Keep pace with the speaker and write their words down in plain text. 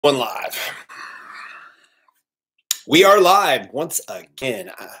One live. We are live once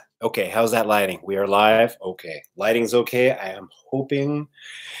again. Okay, how's that lighting? We are live. Okay, lighting's okay. I am hoping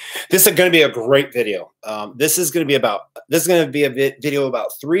this is going to be a great video. This is going to be a video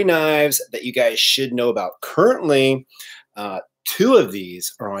about 3 knives that you guys should know about. Currently, 2 of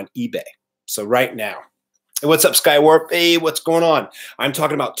these are on eBay. So right now, hey, what's up, Skywarp? Hey, what's going on? I'm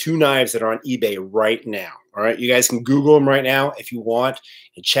talking about 2 knives that are on eBay right now. All right, you guys can Google them right now if you want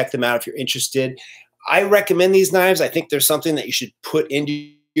and check them out if you're interested. I recommend these knives. I think there's something that you should put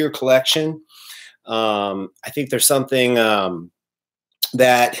into your collection. I think there's something that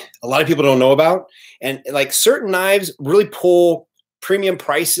a lot of people don't know about. And like certain knives really pull premium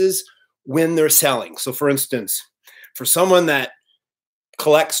prices when they're selling. So for instance, for someone that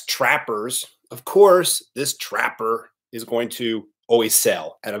collects trappers, of course, this trapper is going to always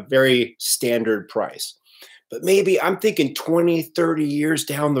sell at a very standard price. But maybe I'm thinking 20, 30 years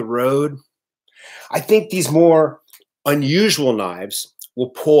down the road, I think these more unusual knives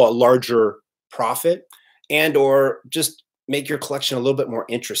will pull a larger profit and or just make your collection a little bit more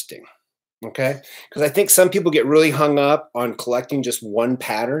interesting, okay? Because I think some people get really hung up on collecting just one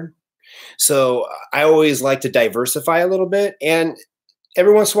pattern. So I always like to diversify a little bit, and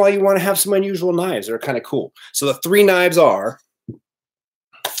every once in a while you want to have some unusual knives that are kind of cool. So the 3 knives are,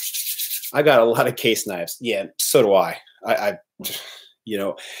 I got a lot of case knives. Yeah, so do I. You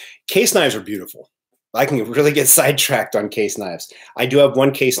know, case knives are beautiful. I can really get sidetracked on case knives. I do have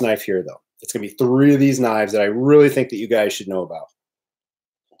 1 case knife here, though. It's going to be 3 of these knives that I really think that you guys should know about.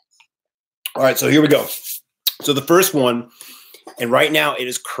 All right, so here we go. So the first one, and right now it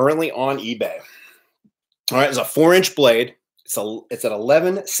is currently on eBay. All right, it's a 4-inch blade. It's an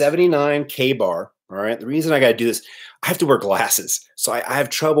 1179 K-bar. All right, the reason I got to do this, I have to wear glasses. So I have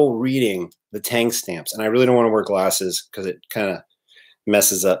trouble reading the tang stamps, and I really don't want to wear glasses because it kind of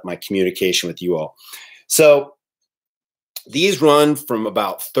messes up my communication with you all. So these run from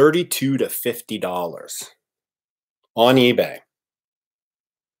about $32 to $50 on eBay.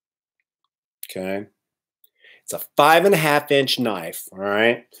 Okay. It's a 5.5-inch knife. All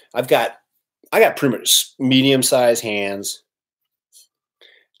right. I got pretty much medium-sized hands.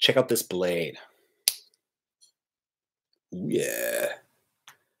 Check out this blade. Yeah.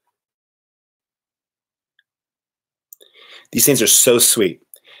 These things are so sweet.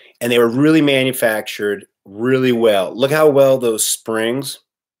 And they were really manufactured really well. Look how well those springs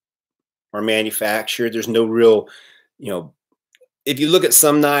are manufactured. There's no real, if you look at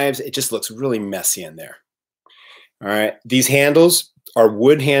some knives, it just looks really messy in there. All right. These handles are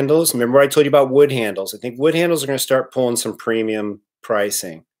wood handles. Remember I told you about wood handles. I think wood handles are going to start pulling some premium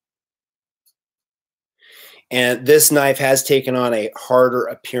pricing. And this knife has taken on a harder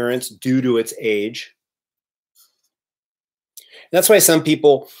appearance due to its age. That's why some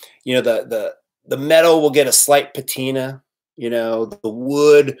people, the metal will get a slight patina. The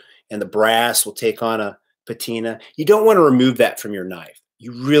wood and the brass will take on a patina. You don't want to remove that from your knife.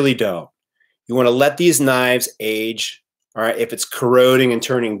 You really don't. You want to let these knives age. All right. If it's corroding and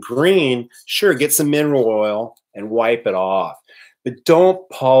turning green, sure, get some mineral oil and wipe it off. But don't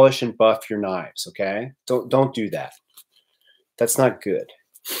polish and buff your knives, okay? Don't do that. That's not good.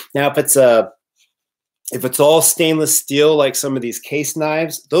 Now, if it's all stainless steel like some of these case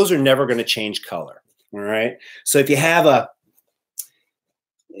knives, those are never going to change color. All right. So if you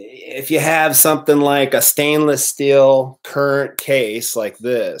have something like a stainless steel current case like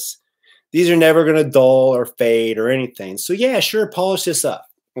this, these are never going to dull or fade or anything. So yeah, sure, polish this up.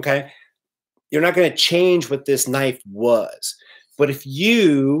 Okay. You're not going to change what this knife was. But if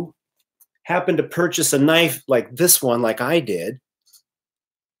you happen to purchase a knife like this one, like I did,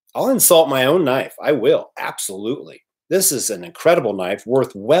 I'll insult my own knife. I will. Absolutely. This is an incredible knife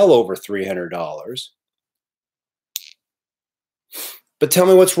worth well over $300. But tell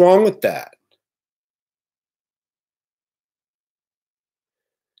me what's wrong with that.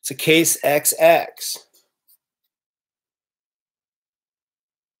 It's a Case XX.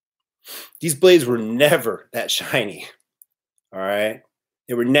 These blades were never that shiny. All right.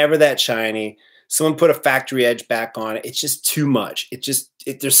 They were never that shiny. Someone put a factory edge back on it. It's just too much.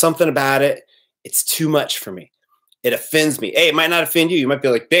 There's something about it. It's too much for me. It offends me. Hey, it might not offend you. You might be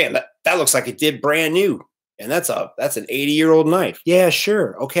like, damn, that looks like it did brand new. And that's an 80-year-old knife. Yeah,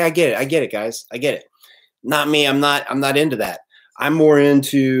 sure. Okay, I get it. I get it, guys. I get it. Not me. I'm not into that. I'm more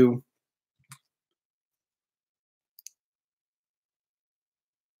into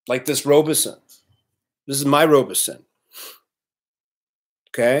like this Robeson. This is my Robeson.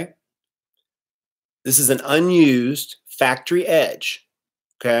 Okay. This is an unused factory edge.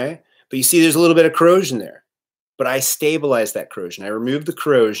 Okay. But you see there's a little bit of corrosion there. but I stabilized that corrosion. I removed the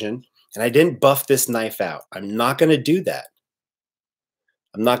corrosion, and I didn't buff this knife out. I'm not going to do that.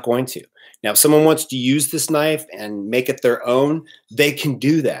 I'm not going to. Now, if someone wants to use this knife and make it their own, they can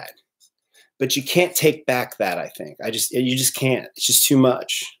do that. But you can't take back that, I think. You just can't. It's just too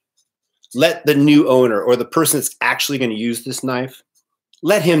much. Let the new owner or the person that's actually going to use this knife,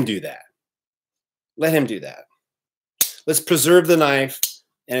 let him do that. Let him do that. Let's preserve the knife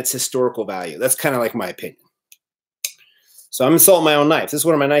and its historical value. That's kind of like my opinion. So I'm insulting my own knife. This is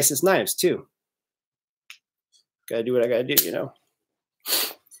one of my nicest knives, too. Gotta do what I gotta do, you know.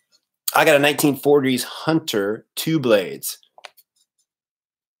 I got a 1940s Hunter 2 blades.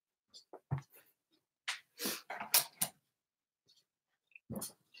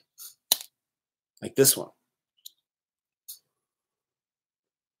 Like this one.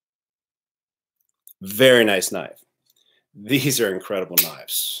 Very nice knife. These are incredible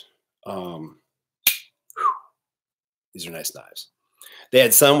knives. These are nice knives. They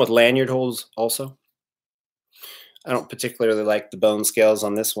had some with lanyard holes also. I don't particularly like the bone scales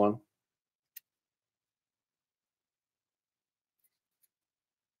on this one.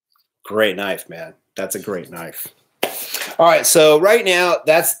 Great knife, man. That's a great knife. All right, so right now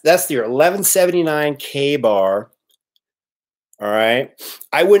that's your 1179 K-bar. All right,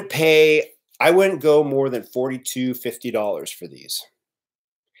 I wouldn't go more than $42, $50 for these,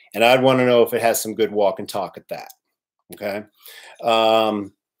 and I'd want to know if it has some good walk and talk at that. Okay,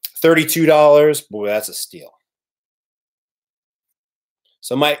 $32, boy, that's a steal.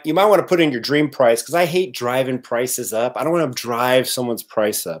 So you might want to put in your dream price, because I hate driving prices up. I don't want to drive someone's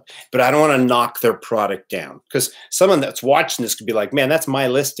price up, but I don't want to knock their product down, because someone that's watching this could be like, man, that's my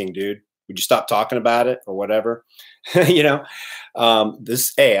listing, dude. Would you stop talking about it or whatever? You know, I'm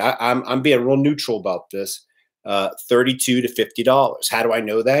being real neutral about this. $32 to $50. How do I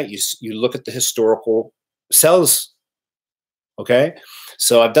know that? You look at the historical sales. Okay.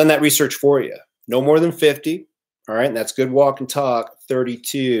 So I've done that research for you. No more than 50. All right, and that's good walk and talk.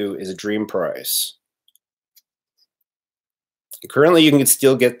 32 is a dream price. And currently, you can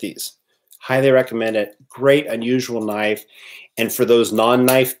still get these. Highly recommend it. Great, unusual knife. And for those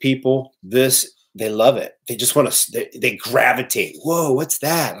non-knife people, they love it. They just want to, they gravitate. Whoa, what's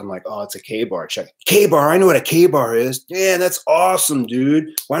that? I'm like, oh, it's a K-bar. Check. K-bar, I know what a K-bar is. Yeah, that's awesome, dude.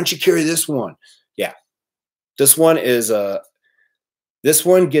 Why don't you carry this one? Yeah, this one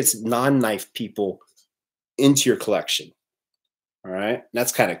gets non-knife people into your collection. All right,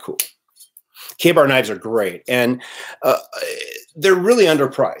 that's kind of cool. K-bar knives are great, and they're really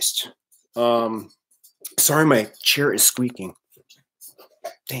underpriced. Sorry, my chair is squeaking.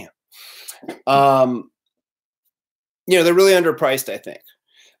 Damn. You know, they're really underpriced, I think,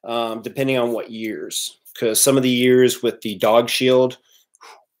 depending on what years, because some of the years with the dog shield,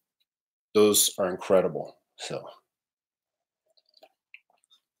 those are incredible. So.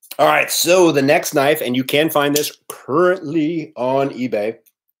 All right, so the next knife, and you can find this currently on eBay.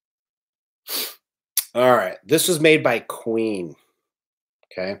 All right, this was made by Queen.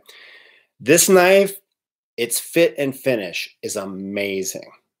 Okay, this knife, its fit and finish is amazing.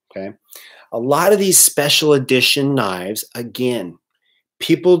 Okay, a lot of these special edition knives, again,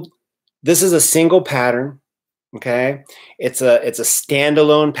 this is a single pattern. Okay, it's a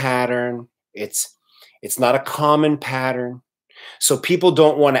standalone pattern. It's not a common pattern. So people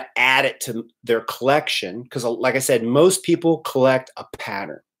don't want to add it to their collection because, like I said, most people collect a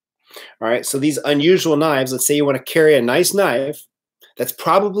pattern. All right. So these unusual knives, let's say you want to carry a nice knife that's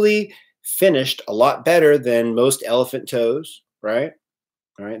probably finished a lot better than most elephant toes, right?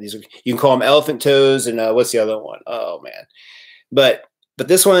 All right. You can call them elephant toes, and what's the other one? Oh man. But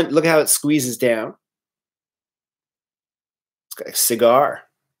this one, look how it squeezes down. It's got a cigar.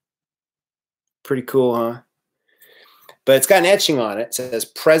 Pretty cool, huh? But it's got an etching on it. It says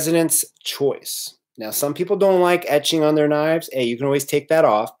President's Choice. Now, some people don't like etching on their knives. Hey, you can always take that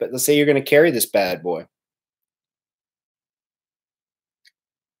off. But let's say you're going to carry this bad boy.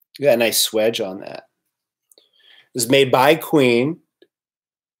 You got a nice swedge on that. It was made by Queen.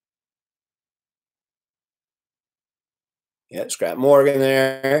 Yeah, Scrap Morgan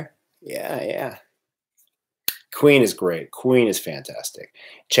there. Yeah. Queen is great. Queen is fantastic.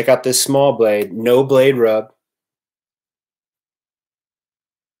 Check out this small blade. No blade rub.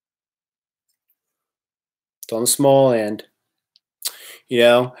 On the small end, you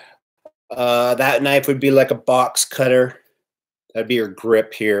know, that knife would be like a box cutter. That'd be your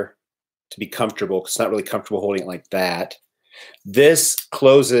grip here to be comfortable. It's not really comfortable holding it like that. This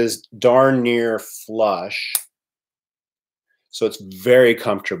closes darn near flush, so it's very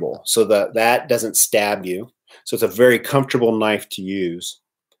comfortable. So that doesn't stab you. So it's a very comfortable knife to use.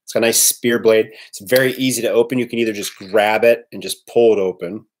 It's got a nice spear blade. It's very easy to open. You can either just grab it and just pull it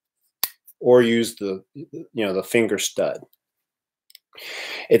open, or use the, the finger stud.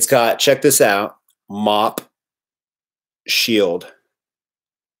 It's got, check this out, mop, shield,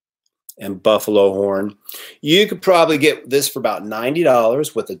 and buffalo horn. You could probably get this for about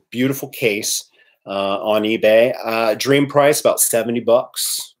 $90 with a beautiful case on eBay. Dream price about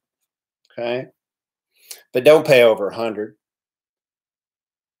 $70. Okay, but don't pay over 100.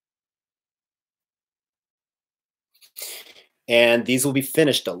 And these will be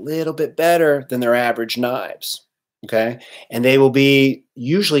finished a little bit better than their average knives. Okay, and they will be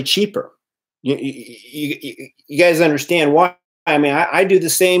usually cheaper. You guys understand why? I mean, I do the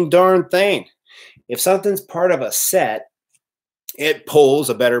same darn thing. If something's part of a set, it pulls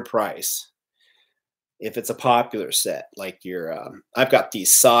a better price. If it's a popular set, like your, I've got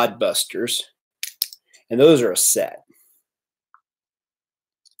these sod busters, and those are a set.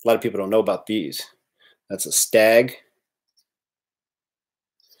 A lot of people don't know about these. That's a stag,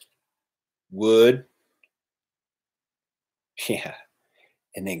 wood, yeah,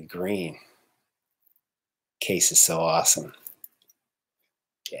 and then green. Case is so awesome.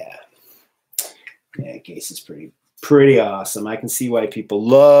 Yeah, case is pretty awesome. I can see why people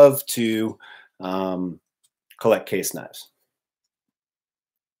love to collect case knives.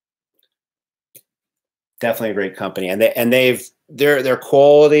 Definitely a great company, and their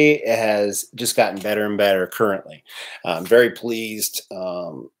quality has just gotten better and better currently. I'm very pleased.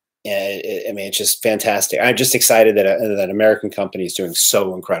 I mean, it's just fantastic. I'm just excited that that American company is doing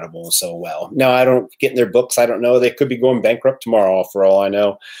so incredible and so well. Now, I don't get in their books. I don't know. They could be going bankrupt tomorrow, for all I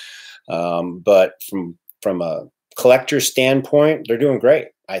know. But from a collector's standpoint, they're doing great.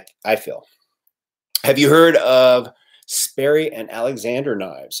 I feel. Have you heard of Sperry and Alexander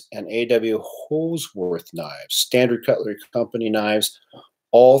knives and A.W. Holsworth knives? Standard Cutlery Company knives,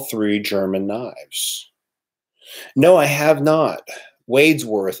 all 3 German knives. No, I have not.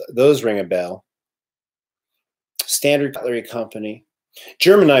 Wadesworth, those ring a bell. Standard Cutlery Company.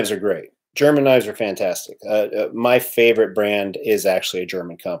 German knives are great. German knives are fantastic. My favorite brand is actually a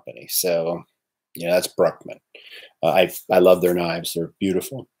German company. So, that's Bruckmann. I love their knives. They're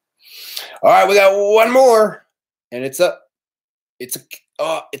beautiful. All right, we got one more, and it's a case.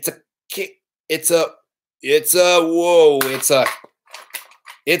 All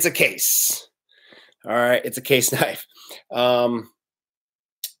right, it's a case knife.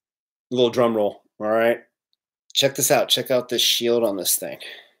 Little drum roll. All right, check this out. Check out this shield on this thing.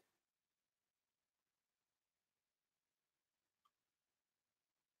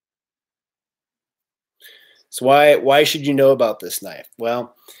 So why should you know about this knife?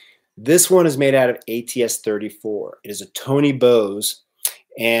 Well, this one is made out of ATS 34. It is a Tony Bose,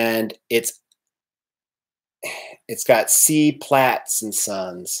 and it's got C. Platts and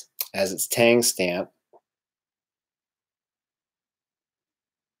Sons as its tang stamp.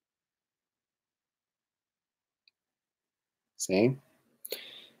 See?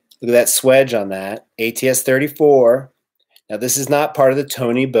 Look at that swedge on that. ATS 34. Now, this is not part of the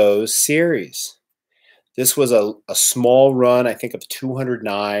Tony Bose series. This was a small run, I think, of 200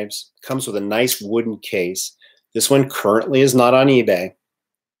 knives. Comes with a nice wooden case. This one currently is not on eBay,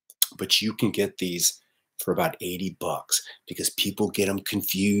 but you can get these for about $80 because people get them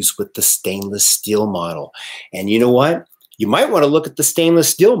confused with the stainless steel model. And you know what? You might want to look at the stainless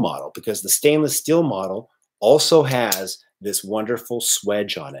steel model, because the stainless steel model also has this wonderful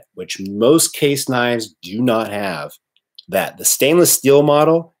swedge on it, which most case knives do not have. That the stainless steel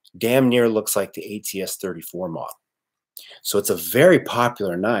model damn near looks like the ATS 34 model. So it's a very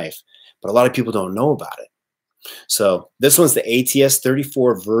popular knife, but a lot of people don't know about it. So this one's the ATS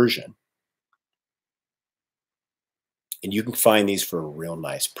 34 version. And you can find these for a real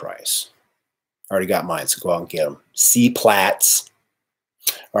nice price. I already got mine, so go out and get them. C. Platts.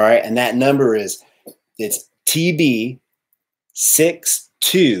 All right, and that number is, it's TB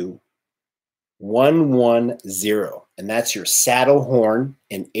 62110. And that's your Saddlehorn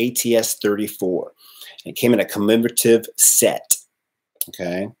and ATS 34. And it came in a commemorative set.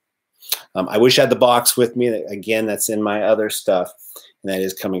 Okay. I wish I had the box with me. Again, that's in my other stuff, and that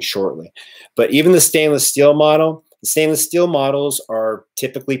is coming shortly. But even the stainless steel model, the stainless steel models are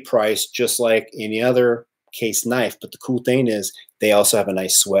typically priced just like any other case knife. But the cool thing is they also have a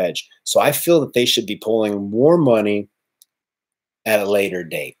nice swedge. So I feel that they should be pulling more money at a later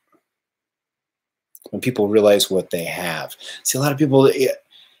date, when people realize what they have. See, a lot of people,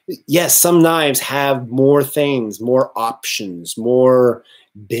 yes, some knives have more things, more options, more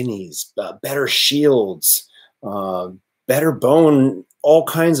bennies, better shields, better bone, all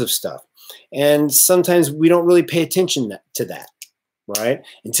kinds of stuff. And sometimes we don't really pay attention to that. right?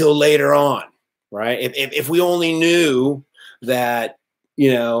 Until later on, right? If we only knew that,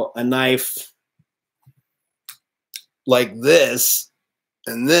 you know, a knife like this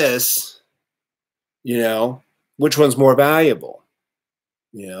and this, you know, which one's more valuable?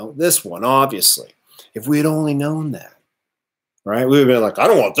 You know, this one, obviously. If we had only known that, right? We would have been like, I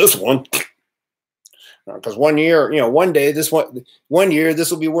don't want this one. Because one year, you know, one day, one year,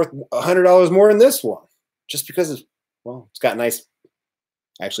 this will be worth $100 more than this one. Just because it's, well, it's got nice,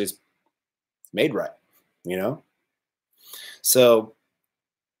 actually, it's made right, you know? So,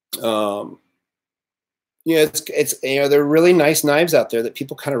 you know, it's, you know, there are really nice knives out there that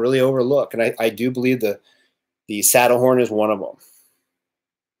people kind of really overlook. And I do believe the Saddlehorn is one of them.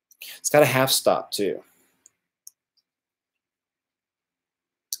 It's got a half stop too.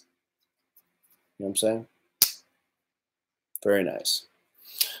 You know what I'm saying? Very nice.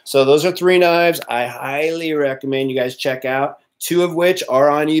 So those are 3 knives I highly recommend you guys check out. 2 of which are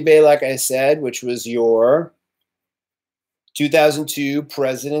on eBay, like I said, which was your 2002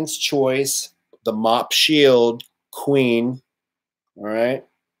 President's Choice, the Mop Shield Queen. All right.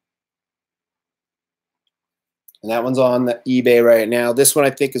 And that one's on the eBay right now. This one I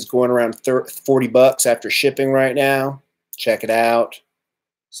think is going around 40 bucks after shipping right now. Check it out.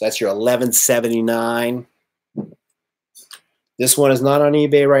 So that's your $11.79. This one is not on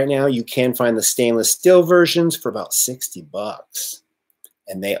eBay right now. You can find the stainless steel versions for about 60 bucks.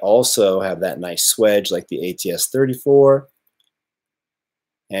 And they also have that nice swedge like the ATS 34.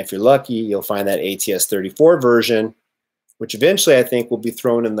 And if you're lucky, you'll find that ATS 34 version, which eventually I think will be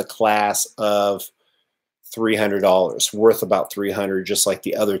thrown in the class of $300, worth about $300, just like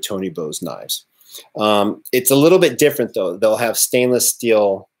the other Tony Bose knives. It's a little bit different though. They'll have stainless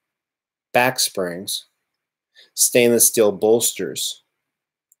steel back springs, stainless steel bolsters,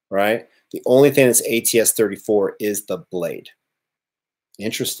 right? The only thing that's ATS 34 is the blade.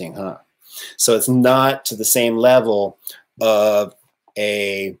 Interesting, huh? So it's not to the same level of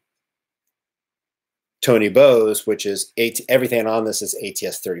a Tony Bose, which is everything on this is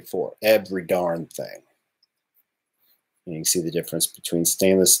ATS 34, every darn thing. And you can see the difference between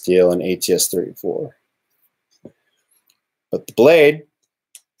stainless steel and ATS 34. But the blade,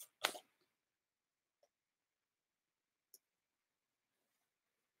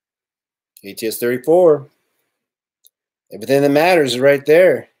 ATS 34, everything that matters is right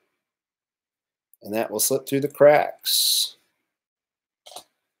there. And that will slip through the cracks.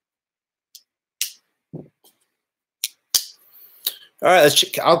 All right,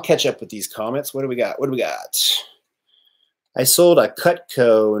 I'll catch up with these comments. What do we got? What do we got? I sold a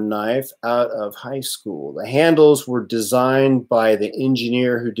Cutco knife out of high school. The handles were designed by the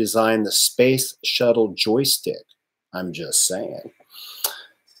engineer who designed the Space Shuttle joystick. I'm just saying.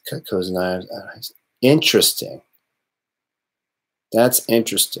 Cutco's knives. Interesting. That's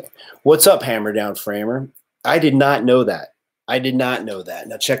interesting. What's up, Hammer Down Framer? I did not know that. I did not know that.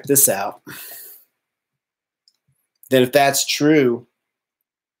 Now check this out. Then if that's true,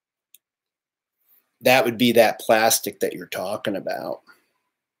 that would be that plastic that you're talking about.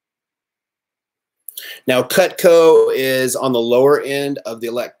 Now, Cutco is on the lower end of the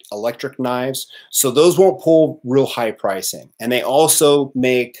electric knives, so those won't pull real high pricing. And they also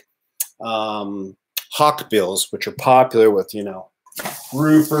make hawk bills, which are popular with, you know,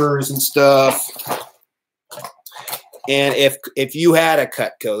 roofers and stuff. And if you had a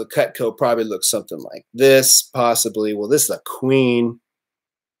Cutco, the Cutco probably looks something like this, possibly. Well, this is a queen.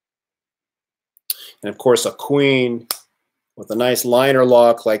 And of course, a queen with a nice liner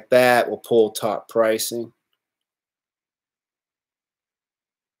lock like that will pull top pricing.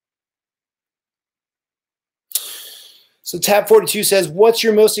 So Tab 42 says, what's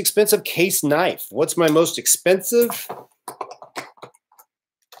your most expensive case knife? What's my most expensive?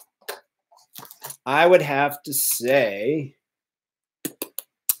 I would have to say,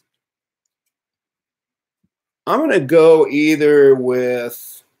 I'm going to go either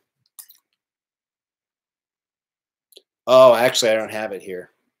with, oh, actually, I don't have it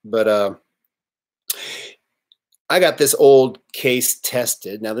here. But I got this old case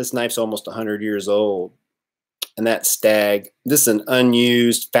tested. Now, this knife's almost 100 years old. And that Stag, this is an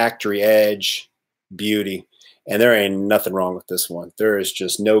unused factory edge beauty. And there ain't nothing wrong with this one. There is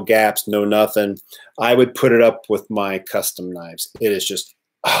just no gaps, no nothing. I would put it up with my custom knives. It is just,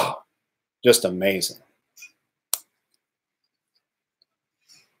 oh, just amazing.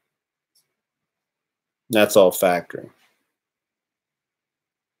 That's all factory.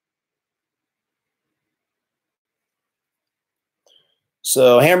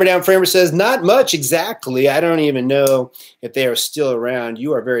 So Hammer Down Framer says, not much exactly. I don't even know if they are still around.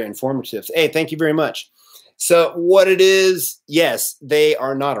 You are very informative. Hey, thank you very much. So what it is, yes, they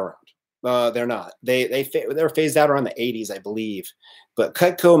are not around. They're not. They're phased out around the 80s, I believe. But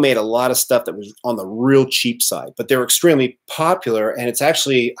Cutco made a lot of stuff that was on the real cheap side, but they were extremely popular. And it's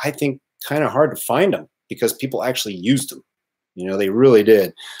actually, I think, kind of hard to find them because people actually used them. You know, they really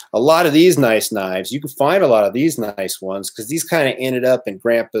did. A lot of these nice knives, you can find a lot of these nice ones because these kind of ended up in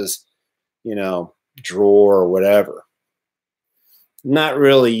Grandpa's, you know, drawer or whatever. Not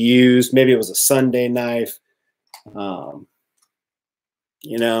really used. Maybe it was a Sunday knife. You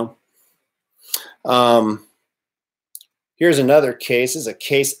know. Here's another case. This is a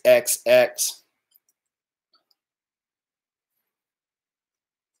case XX.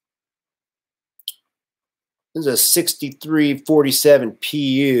 This is a 6347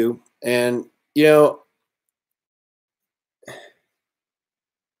 PU. And, you know, it's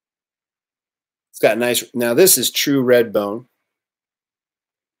got nice. Now, this is true red bone.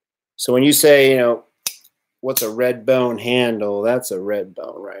 So when you say, you know, what's a red bone handle, that's a red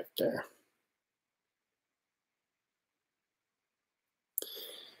bone right there.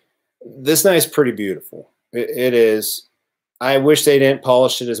 This knife's pretty beautiful. It is. I wish they didn't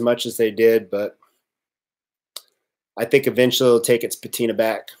polish it as much as they did, but I think eventually it'll take its patina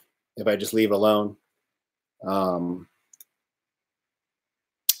back if I just leave it alone.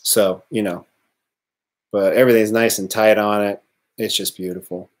 So, you know, but everything's nice and tight on it. It's just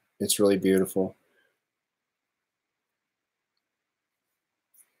beautiful. It's really beautiful.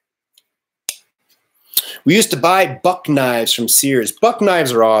 We used to buy buck knives from Sears. Buck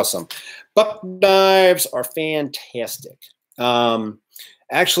knives are awesome. Buck knives are fantastic.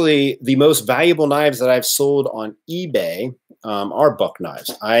 Actually, the most valuable knives that I've sold on eBay are buck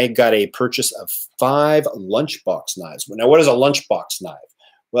knives. I got a purchase of 5 lunchbox knives. Now, what is a lunchbox knife?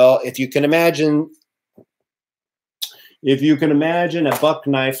 Well, if you can imagine a buck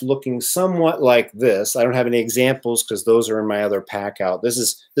knife looking somewhat like this, I don't have any examples because those are in my other pack out. This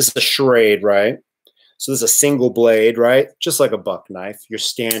is a charade, right? So this is a single blade, right? Just like a buck knife, your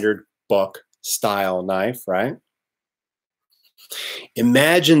standard buck style knife, right?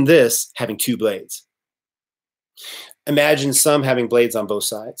 Imagine this having 2 blades. Imagine some having blades on both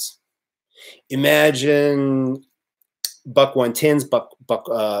sides. Imagine buck 110s,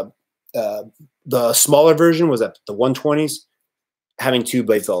 the smaller version was at the 120s, having 2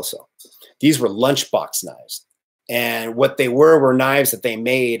 blades also. These were lunchbox knives. And what they were knives that they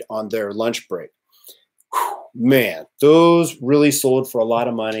made on their lunch break. Whew, man, those really sold for a lot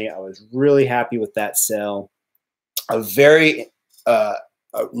of money. I was really happy with that sale. A very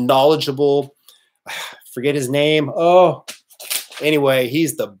knowledgeable, forget his name. Oh, anyway,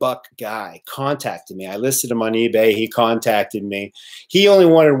 he's the buck guy. Contacted me. I listed him on eBay. He contacted me. He only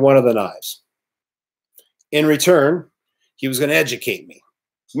wanted one of the knives. In return, he was going to educate me.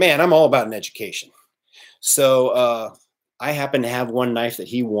 Man, I'm all about an education. So I happen to have one knife that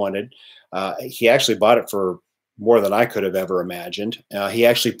he wanted. He actually bought it for more than I could have ever imagined. He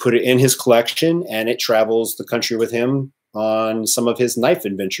actually put it in his collection, and it travels the country with him on some of his knife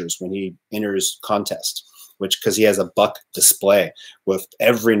adventures when he enters contests, because he has a buck display with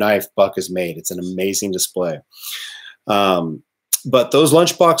every knife buck is made. It's an amazing display. But those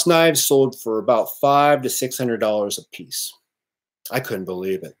lunchbox knives sold for about $500 to $600 a piece. I couldn't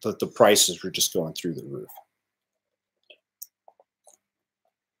believe it. The prices were just going through the roof.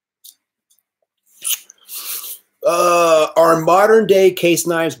 Are modern day case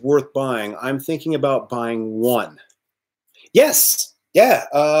knives worth buying? I'm thinking about buying one. Yes. Yeah.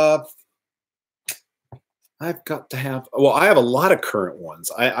 I've got to have, well, I have a lot of current ones.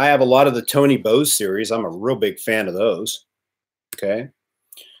 I have a lot of the Tony Bose series. I'm a real big fan of those. Okay.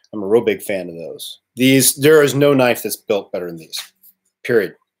 I'm a real big fan of those. There is no knife that's built better than these,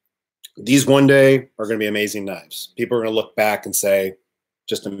 period. These one day are going to be amazing knives. People are going to look back and say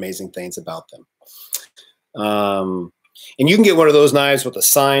just amazing things about them. And you can get one of those knives with a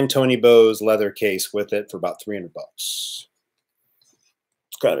signed Tony Bose leather case with it for about $300. It's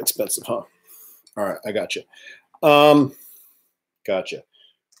kind of expensive, huh? All right, I got you. Gotcha.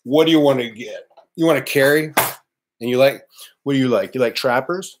 What do you want to get? You want to carry? And you like, what do you like? You like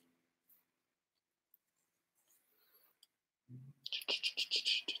trappers?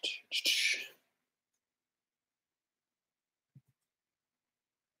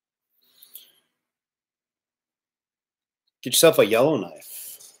 Get yourself a yellow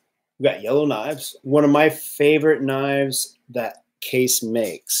knife. We got yellow knives. One of my favorite knives that Case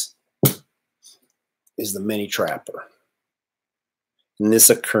makes is the Mini Trapper. And this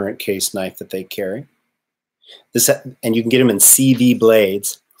is a current Case knife that they carry. And you can get them in CV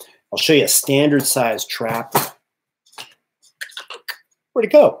blades. I'll show you a standard size trapper. Where'd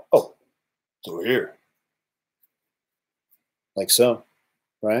it go? Oh, it's over here. like so,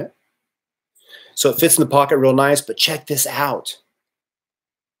 right? So it fits in the pocket real nice, but check this out.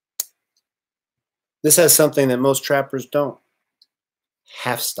 This has something that most trappers don't.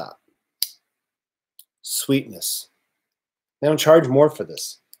 Half stop. Sweetness. They don't charge more for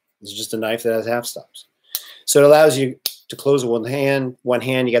this. It's just a knife that has half stops. So it allows you to close with one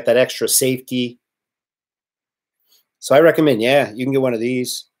hand, you got that extra safety. So I recommend, yeah, you can get one of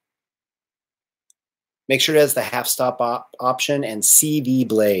these. Make sure it has the half stop option and CV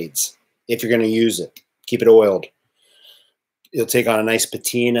blades if you're going to use it. Keep it oiled. It'll take on a nice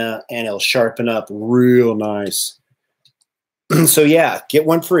patina and it'll sharpen up real nice. So yeah, get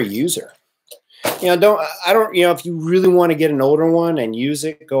one for a user. You know, if you really want to get an older one and use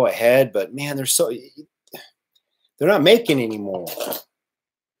it, go ahead. But man, they're not making any more.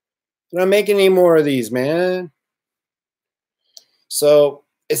 They're not making any more of these, man. So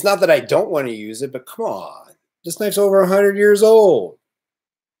it's not that I don't want to use it, but come on. This knife's over 100 years old.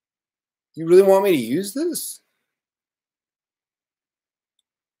 You really want me to use this?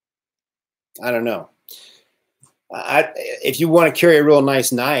 I don't know. If you want to carry a real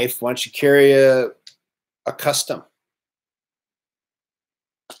nice knife, why don't you carry a custom?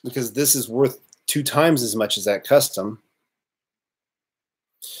 Because this is worth 2 times as much as that custom.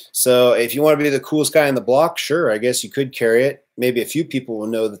 So if you want to be the coolest guy in the block, sure, I guess you could carry it. Maybe a few people will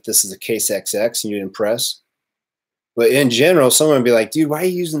know that this is a Case XX and you'd impress. But in general, someone would be like, dude, why are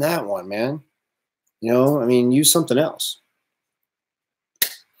you using that one, man? You know, I mean, use something else.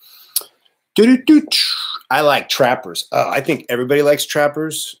 I like trappers. I think everybody likes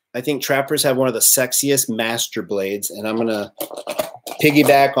trappers. I think trappers have one of the sexiest master blades, and I'm going to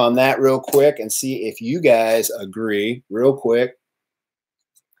piggyback on that real quick and see if you guys agree real quick.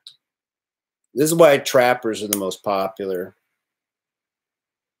 This is why trappers are the most popular.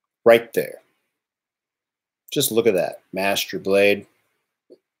 Right there. Just look at that master blade.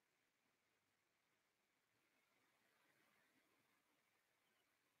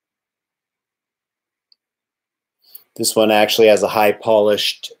 This one actually has a high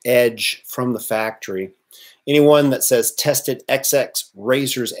polished edge from the factory. Anyone that says tested XX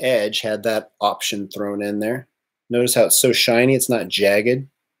razor's edge had that option thrown in there. Notice how it's so shiny, it's not jagged.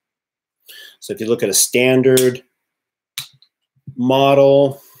 So if you look at a standard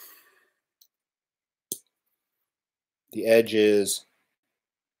model, the edge is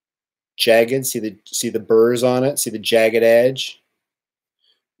jagged. See the burrs on it? See the jagged edge?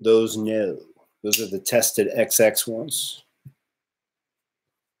 Those no. Those are the tested XX ones.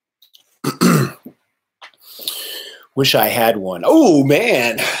 Wish I had one. Oh,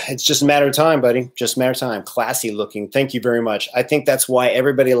 man. It's just a matter of time, buddy. Just a matter of time. Classy looking. Thank you very much. I think that's why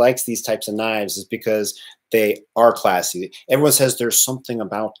everybody likes these types of knives, is because they are classy. Everyone says there's something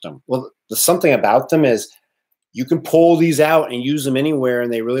about them. Well, the something about them is you can pull these out and use them anywhere,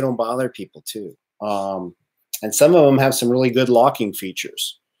 and they really don't bother people, too. And some of them have some really good locking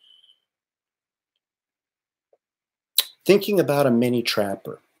features. Thinking about a mini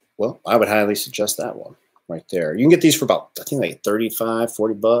trapper. Well, I would highly suggest that one. Right there. You can get these for about, I think, like 35,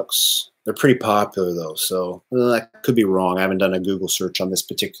 40 bucks. They're pretty popular, though, so I could be wrong. I haven't done a Google search on this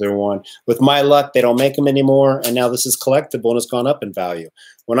particular one. With my luck, they don't make them anymore, and now this is collectible, and it's gone up in value.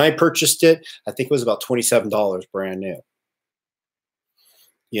 When I purchased it, I think it was about $27 brand new.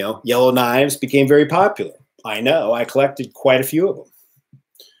 You know, yellow knives became very popular. I know. I collected quite a few of them.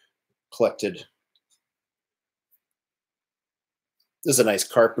 This is a nice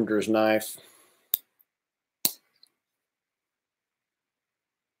carpenter's knife.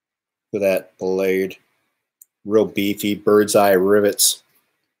 Look at that blade. Real beefy, bird's eye rivets.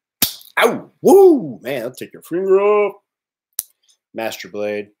 Ow! Woo! Man, that'll take your finger off. Master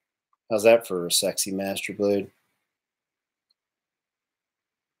blade. How's that for a sexy master blade?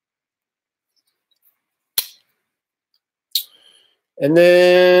 And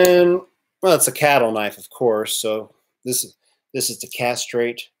then, well, it's a cattle knife, of course. So this is to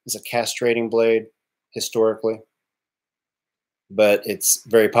castrate. It's a castrating blade historically. But it's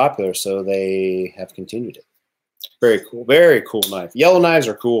very popular, so they have continued it. Very cool knife. Yellow knives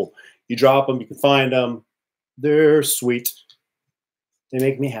are cool. You drop them, you can find them. They're sweet. They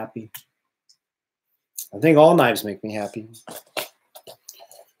make me happy. I think all knives make me happy.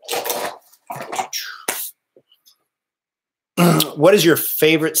 What is your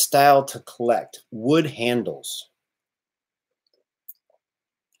favorite style to collect? Wood handles.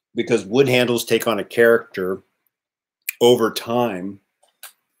 Because wood handles take on a character over time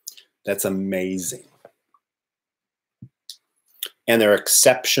that's amazing. And they're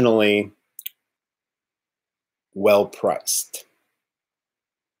exceptionally well priced.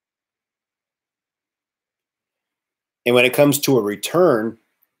 And when it comes to a return,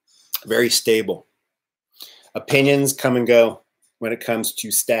 very stable. Opinions come and go when it comes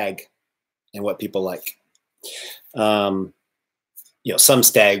to stag and what people like. You know, some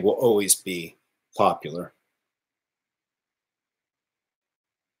stag will always be popular.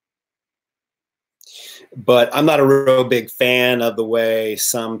 But I'm not a real big fan of the way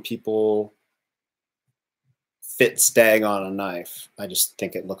some people fit stag on a knife. I just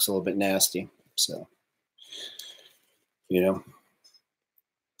think it looks a little bit nasty. So, you know,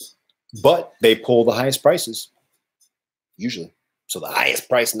 but they pull the highest prices, usually. So the highest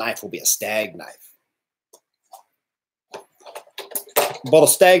price knife will be a stag knife. Bought a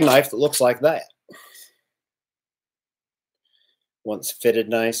stag knife that looks like that. One that's fitted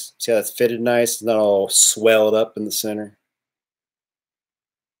nice. See how that's fitted nice? It's not all swelled up in the center.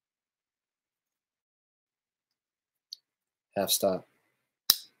 Half stop.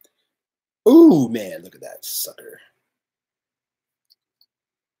 Ooh, man, look at that sucker.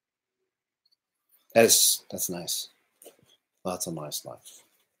 That's nice. That's a nice knife.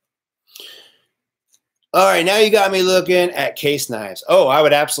 All right, now you got me looking at case knives. Oh, I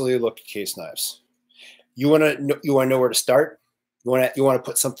would absolutely look at case knives. You want to know where to start? You want to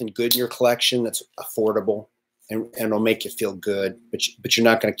put something good in your collection that's affordable and it'll make you feel good, but you're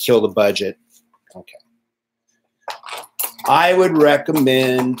not going to kill the budget. Okay. I would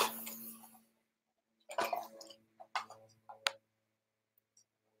recommend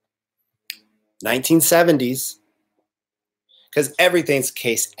 $1970s because everything's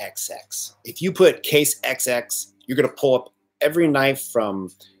case XX. If you put case XX, you're going to pull up every knife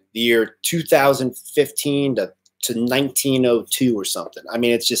from the year 2015 to 1902 or something. I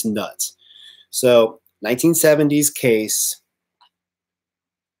mean, it's just nuts. So 1970s case.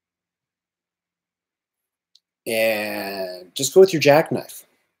 And just go with your jackknife.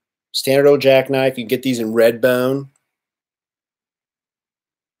 Standard old jackknife. You can get these in red bone.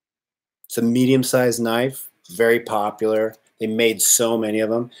 It's a medium-sized knife. Very popular. They made so many of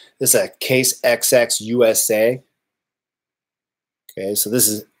them. This is a Case XX USA. Okay, so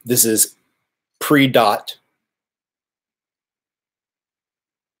this is pre-dot.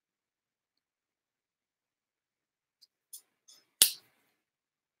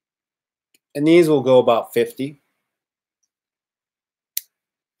 And these will go about 50.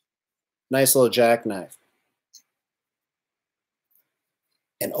 Nice little jackknife.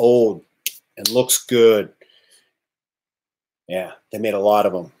 And old. And looks good. Yeah, they made a lot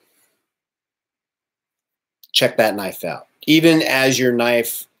of them. Check that knife out. Even as your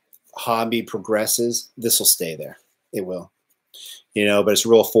knife hobby progresses, this will stay there. It will. You know, but it's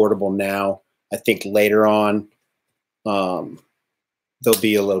real affordable now. I think later on, they'll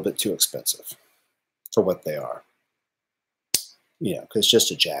be a little bit too expensive for what they are. You know, because it's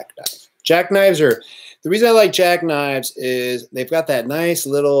just a jackknife. Jackknives are, the reason I like jackknives is they've got that nice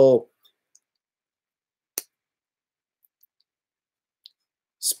little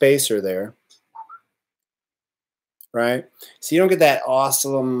spacer there, right? So you don't get that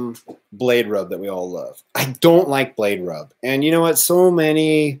awesome blade rub that we all love. I don't like blade rub. And you know what? So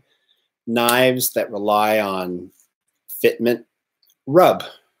many knives that rely on fitment rub.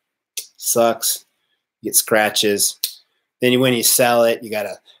 Sucks. You get scratches. Then when you sell it, you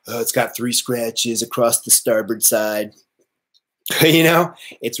gotta, oh, it's got 3 scratches across the starboard side. You know,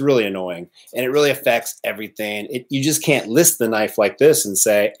 it's really annoying. And it really affects everything. You just can't list the knife like this and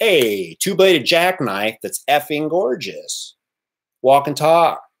say, hey, 2-bladed jackknife that's effing gorgeous. Walk and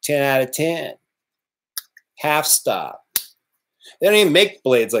talk, 10 out of 10. Half stop. They don't even make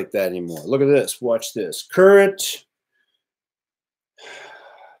blades like that anymore. Look at this. Watch this. Current.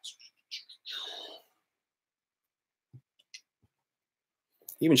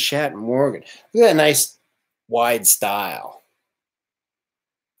 Even Shat and Morgan. Look at that nice wide style.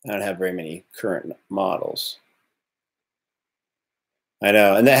 I don't have very many current models. I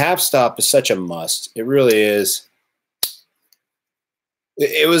know. And the half stop is such a must. It really is.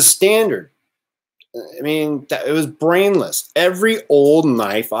 It was standard. I mean, it was brainless. Every old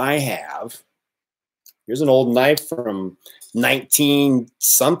knife I have, here's an old knife from 19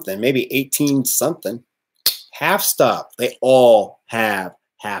 something, maybe 18 something. Half stop. They all have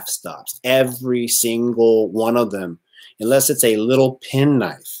half stops. Every single one of them, unless it's a little pin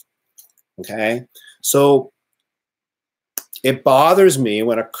knife. Okay. So it bothers me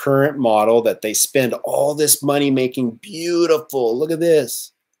when a current model that they spend all this money making beautiful. Look at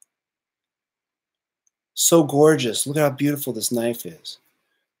this. So gorgeous. Look at how beautiful this knife is.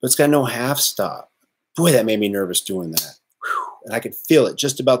 But it's got no half stop. Boy, that made me nervous doing that. Whew. And I could feel it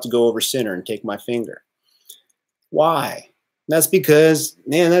just about to go over center and take my finger. Why? And that's because,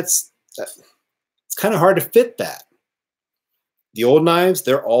 man, it's kind of hard to fit that. The old knives,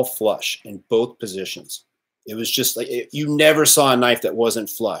 they're all flush in both positions. It was just like you never saw a knife that wasn't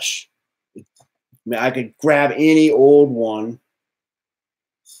flush. I mean, I could grab any old one.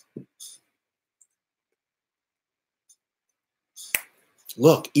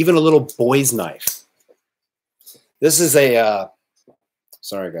 Look, even a little boy's knife. This is a,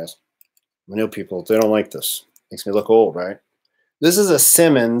 sorry guys. I know people, they don't like this. Makes me look old, right? This is a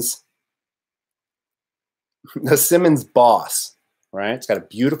Simmons Boss, right? It's got a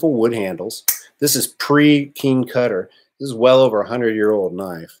beautiful wood handles. This is pre-keen cutter. This is well over 100-year-old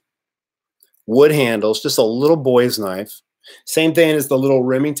knife. Wood handles, just a little boy's knife. Same thing as the little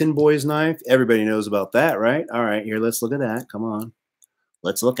Remington boy's knife. Everybody knows about that, right? All right, here, let's look at that. Come on.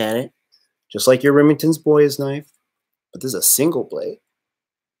 Let's look at it. Just like your Remington's boy's knife, but this is a single blade.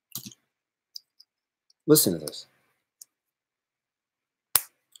 Listen to this.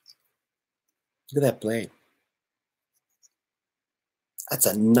 Look at that blade. That's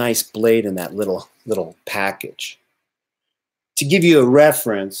a nice blade in that little package. To give you a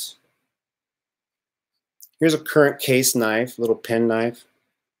reference, here's a current case knife, little pen knife.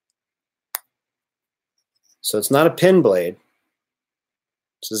 So it's not a pen blade.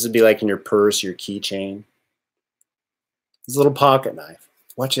 So this would be like in your purse, your keychain. This little pocket knife.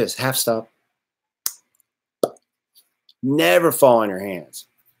 Watch this, half stop. Never fall in your hands.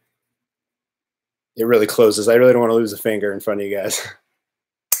 It really closes. I really don't want to lose a finger in front of you guys.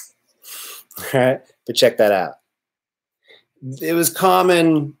 All right, but check that out. It was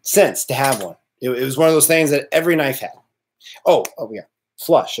common sense to have one. It was one of those things that every knife had. Oh yeah,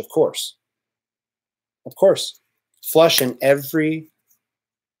 flush, of course. Of course. Flush in every,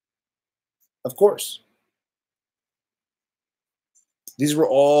 of course. These were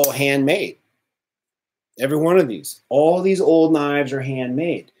all handmade. Every one of these. All these old knives are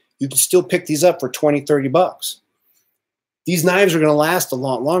handmade. You can still pick these up for 20, 30 bucks. These knives are going to last a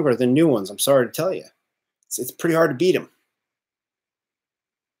lot longer than new ones. I'm sorry to tell you. It's pretty hard to beat them.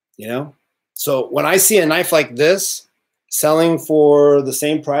 You know? So when I see a knife like this selling for the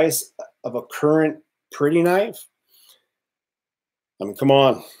same price of a current pretty knife, I mean, come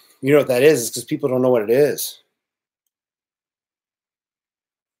on. You know what that is? It's because people don't know what it is.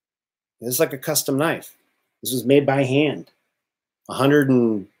 It's like a custom knife. This was made by hand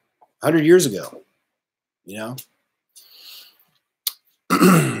 100 years ago, you know?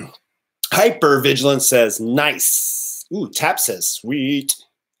 Hypervigilance says, nice. Ooh, Tap says, sweet.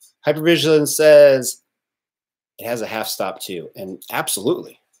 Hypervigilance says, it has a half stop too. And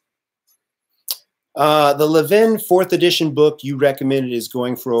absolutely. The Levin 4th edition book you recommended is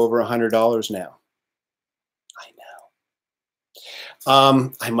going for over $100 now. I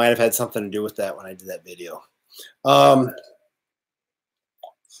know. I might have had something to do with that when I did that video.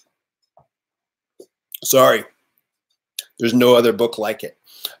 Sorry. There's no other book like it.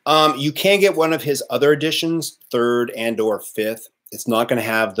 You can get one of his other editions, 3rd and or 5th. It's not going to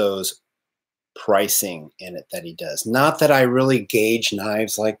have those pricing in it that he does. Not that I really gauge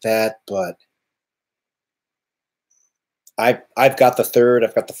knives like that, but I've got the 3rd,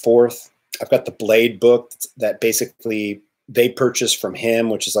 I've got the 4th, I've got the Blade book that basically they purchased from him,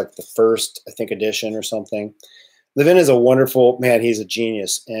 which is like the 1st, I think, edition or something. Levin is a wonderful man. He's a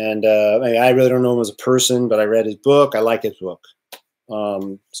genius. And I really don't know him as a person, but I read his book. I like his book.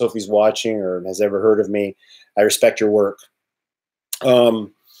 So if he's watching or has ever heard of me, I respect your work.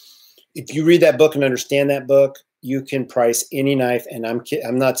 If you read that book and understand that book, you can price any knife. And I'm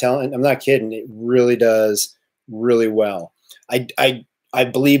not kidding. It really does really well. I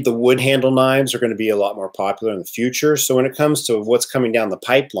believe the wood handle knives are going to be a lot more popular in the future. So when it comes to what's coming down the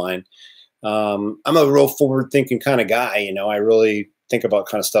pipeline, I'm a real forward-thinking kind of guy. You know, I really think about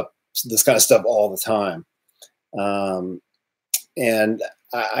this kind of stuff all the time. And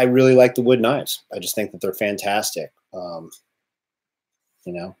I really like the wood knives. I just think that they're fantastic. You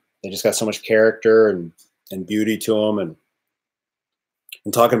know, they just got so much character and beauty to them.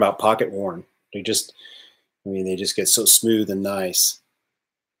 And talking about pocket worn, they just get so smooth and nice.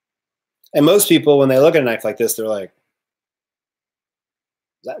 And most people, when they look at a knife like this, they're like,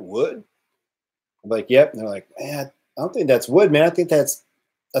 is that wood? I'm like, yep. And they're like, man, I don't think that's wood, man. I think that's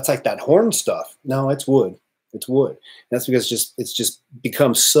like that horn stuff. No, it's wood. It's wood. And that's because it's just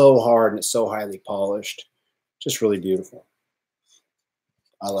become so hard and it's so highly polished. Just really beautiful.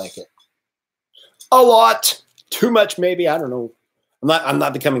 I like it. A lot. Too much, maybe. I don't know. I'm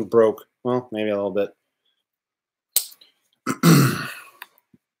not becoming broke. Well, maybe a little bit.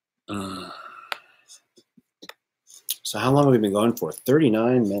 So how long have we been going for?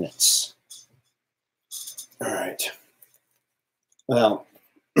 39 minutes. All right. Well,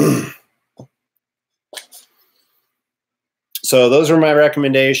 so So those are my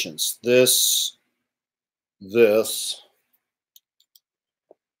recommendations. This, and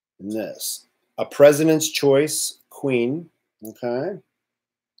this. A President's Choice Queen. Okay.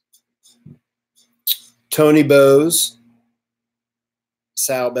 Tony Bowes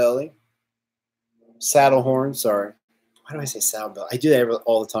Saddlehorn. Sorry. Why do I say Saddlebelly? I do that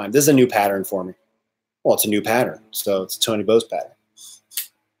all the time. This is a new pattern for me. Well, it's a new pattern, so it's a Tony Bowes pattern.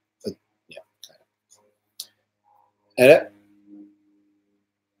 But, yeah. Edit.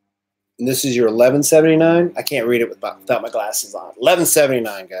 And this is your $11.79. I can't read it without my glasses on.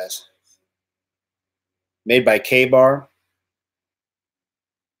 $11.79, guys. Made by K-Bar.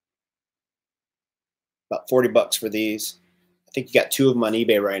 About 40 bucks for these. I think you got 2 of them on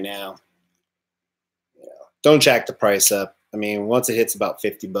eBay right now. Don't jack the price up. I mean, once it hits about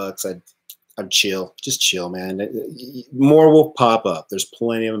 50 bucks, I'd chill. Just chill, man. More will pop up. There's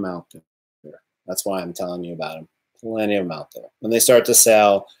plenty of them out there. That's why I'm telling you about them. Plenty of them out there. When they start to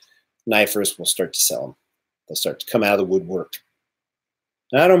sell, knifers will start to sell them. They'll start to come out of the woodwork.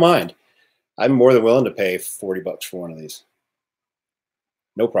 And I don't mind. I'm more than willing to pay 40 bucks for one of these.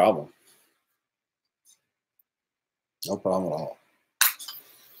 No problem. No problem at all.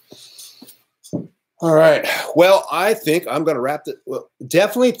 All right. Well, I think I'm going to wrap it. Well,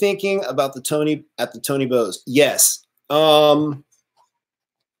 definitely thinking about the Tony Bowes. Yes. I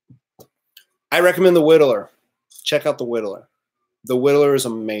recommend the Whittler. Check out the Whittler. The Whittler is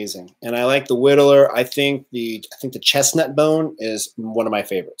amazing, and I like the Whittler. I think the chestnut bone is one of my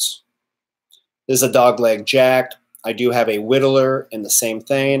favorites. This is a dogleg jack. I do have a Whittler in the same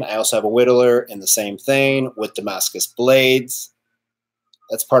thing. I also have a Whittler in the same thing with Damascus blades.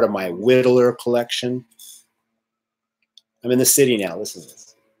 That's part of my Whittler collection. I'm in the city now. Listen to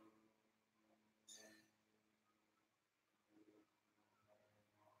this.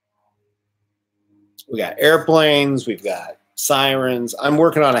 We got airplanes. We've got sirens. I'm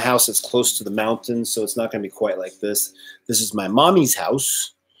working on a house that's close to the mountains, so it's not going to be quite like this. This is my mommy's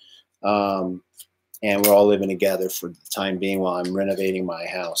house, and we're all living together for the time being while I'm renovating my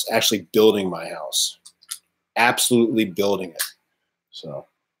house. Actually building my house. Absolutely building it. So,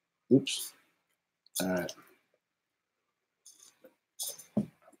 oops. All right.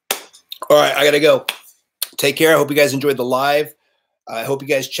 All right, I got to go. Take care. I hope you guys enjoyed the live. I hope you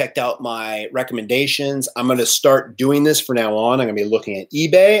guys checked out my recommendations. I'm going to start doing this from now on. I'm going to be looking at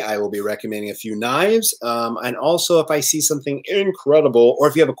eBay. I will be recommending a few knives. And also, if I see something incredible, or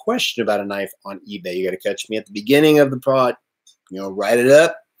if you have a question about a knife on eBay, you got to catch me at the beginning of the pod. Write it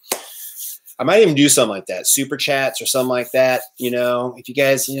up. I might even do something like that, super chats or something like that. If you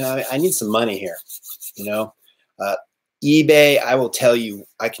guys, I need some money here. eBay,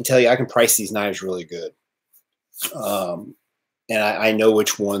 I can price these knives really good. And I know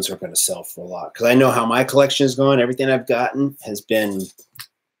which ones are going to sell for a lot because I know how my collection is going. Everything I've gotten has been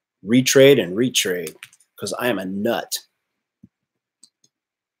retrade and retrade because I am a nut.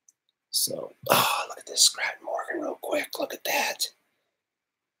 So, look at this Scrap Morgan real quick. Look at that.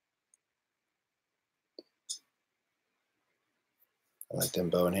 I like them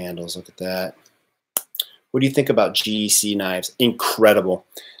bow and handles. Look at that. What do you think about GEC knives? Incredible.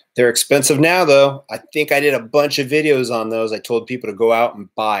 They're expensive now, though. I think I did a bunch of videos on those. I told people to go out and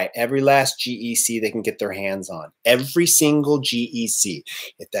buy every last GEC they can get their hands on. Every single GEC.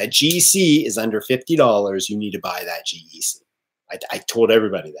 If that GEC is under $50, you need to buy that GEC. I told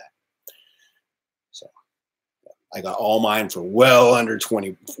everybody that. So I got all mine for well under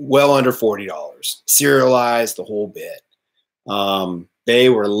 $40. Serialized, the whole bit. They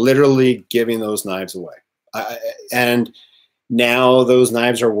were literally giving those knives away. And now those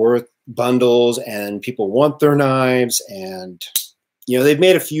knives are worth bundles and people want their knives. And, they've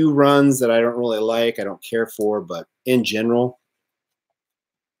made a few runs that I don't really like. I don't care for, but in general,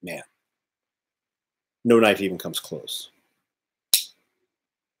 man, no knife even comes close.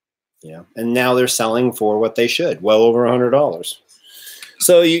 And now they're selling for what they should, well over $100.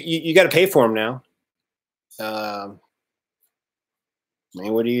 So you got to pay for them now. I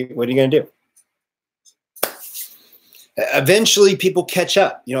mean, what are you going to do? Eventually people catch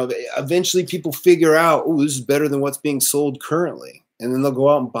up. Eventually people figure out, oh, this is better than what's being sold currently. And then they'll go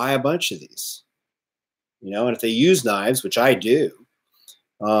out and buy a bunch of these. And if they use knives, which I do,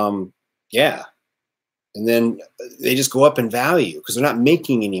 yeah. And then they just go up in value because they're not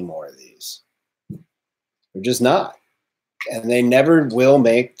making any more of these. They're just not. And they never will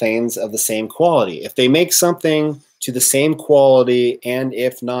make things of the same quality. If they make something to the same quality and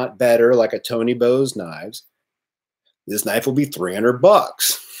if not better, like a Tony Bowes knives, this knife will be $300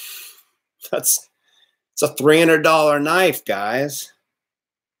 bucks. It's a $300 knife, guys.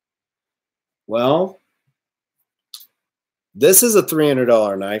 Well, This is a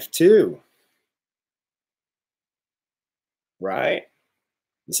 $300 knife too, right?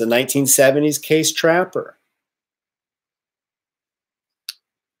 It's a 1970s case trapper.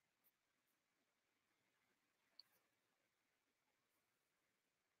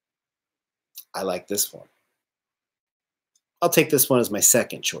 I like this one. I'll take this one as my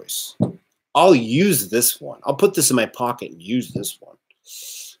second choice. I'll use this one. I'll put this in my pocket and use this one.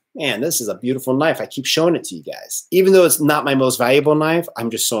 Man, this is a beautiful knife. I keep showing it to you guys. Even though it's not my most valuable knife, I'm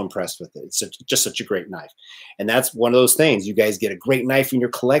just so impressed with it. It's just such a great knife. And that's one of those things. You guys get a great knife in your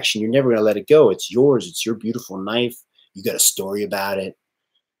collection. You're never going to let it go. It's yours. It's your beautiful knife. You got a story about it.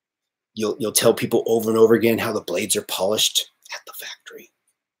 You'll tell people over and over again how the blades are polished at the factory.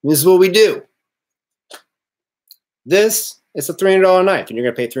 And this is what we do. This is a $300 knife, and you're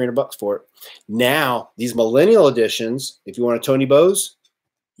going to pay $300 for it. Now, these millennial editions, if you want a Tony Bose,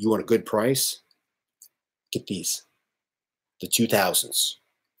 you want a good price, get these, the 2000s.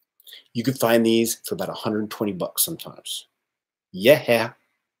 You can find these for about $120 sometimes. Yeah.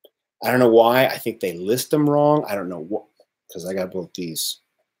 I don't know why. I think they list them wrong. I don't know what, because I got both these.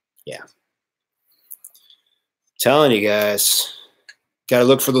 Yeah. Telling you guys, got to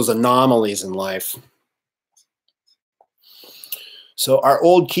look for those anomalies in life. So are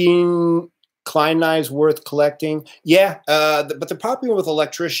old King Klein knives worth collecting? Yeah, but they're popular with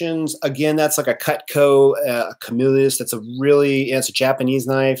electricians. Again, that's like a Cutco Camillus. That's a really, it's a Japanese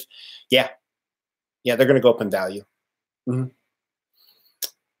knife. Yeah, they're going to go up in value. Mm-hmm.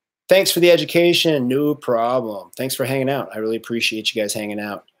 Thanks for the education. No problem. Thanks for hanging out. I really appreciate you guys hanging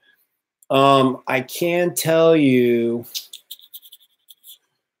out. I can tell you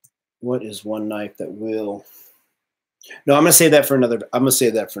what is one knife that will. No, I'm gonna save that for another. I'm gonna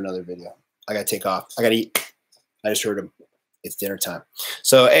save that for another video. I gotta take off. I gotta eat. I just heard him. It's dinner time.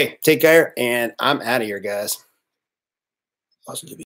 So hey, take care, and I'm out of here, guys. Awesome.